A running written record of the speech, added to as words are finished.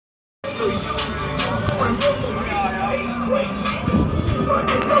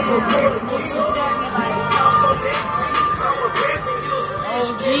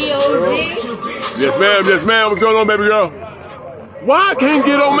Yes, ma'am. Yes, ma'am. What's going on, baby girl? Why I can't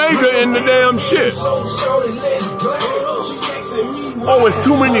get Omega in the damn shit? Oh, it's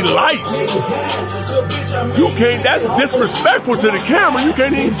too many lights. You can't, that's disrespectful to the camera. You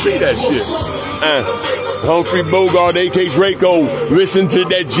can't even see that shit. Humphrey Bogart, A.K. Draco, listen to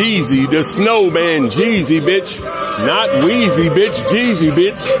that Jeezy, the snowman Jeezy, bitch. Not Wheezy, bitch, Jeezy,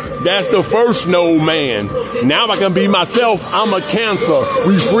 bitch. That's the first snowman. Now I can be myself, I'm a cancer.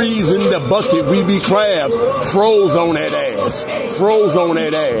 We freeze in the bucket, we be crabs. Froze on that ass, froze on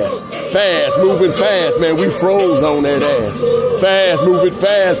that ass. Fast, moving fast, man, we froze on that ass. Fast, moving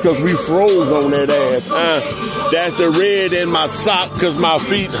fast, cause we froze on that ass. That's the red in my sock, cause my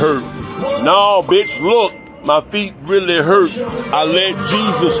feet hurt. No, bitch, look, my feet really hurt. I let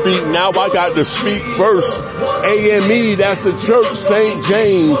Jesus speak, now I got to speak first. AME, that's the church, St.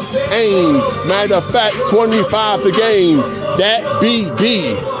 James, AIM. Matter of fact, 25 the game. That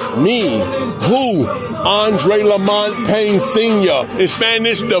BB, me, who? Andrepayne Sr. In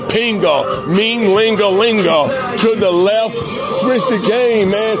Spanish, the pinga, mean linga linga. To the left, switch the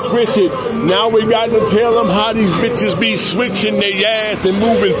game, man, switch it. Now we got to tell them how these bitches be switching their ass and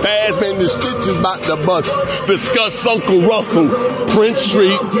moving fast, man. The stitches about to bust. Discuss Uncle Russell, Prince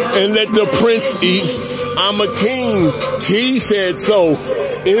Street, and let the prince eat. I'm a king, T said so.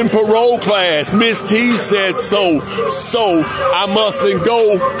 In parole class, Miss T said so. So I mustn't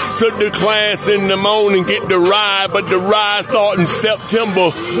go to the class in the morning, get the ride, but the ride start in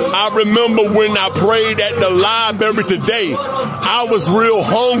September. I remember when I prayed at the library today. I was real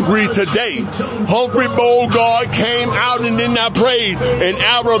hungry today. Humphrey Bogart came out and then I prayed in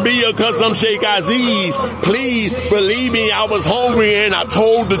Arabia cause I'm Sheikh Aziz. Please believe me, I was hungry and I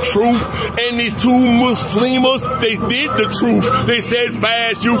told the truth. And these two Muslims, they did the truth. They said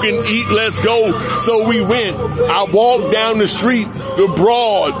fast, you can eat, let's go. So we went. I walked down the street, the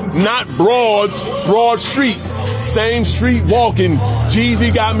Broad, not Broads, Broad Street. Same street walking.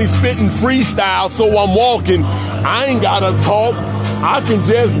 Jeezy got me spitting freestyle, so I'm walking. I ain't gotta talk. I can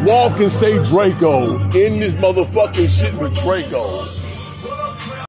just walk and say Draco in this motherfucking shit with Draco.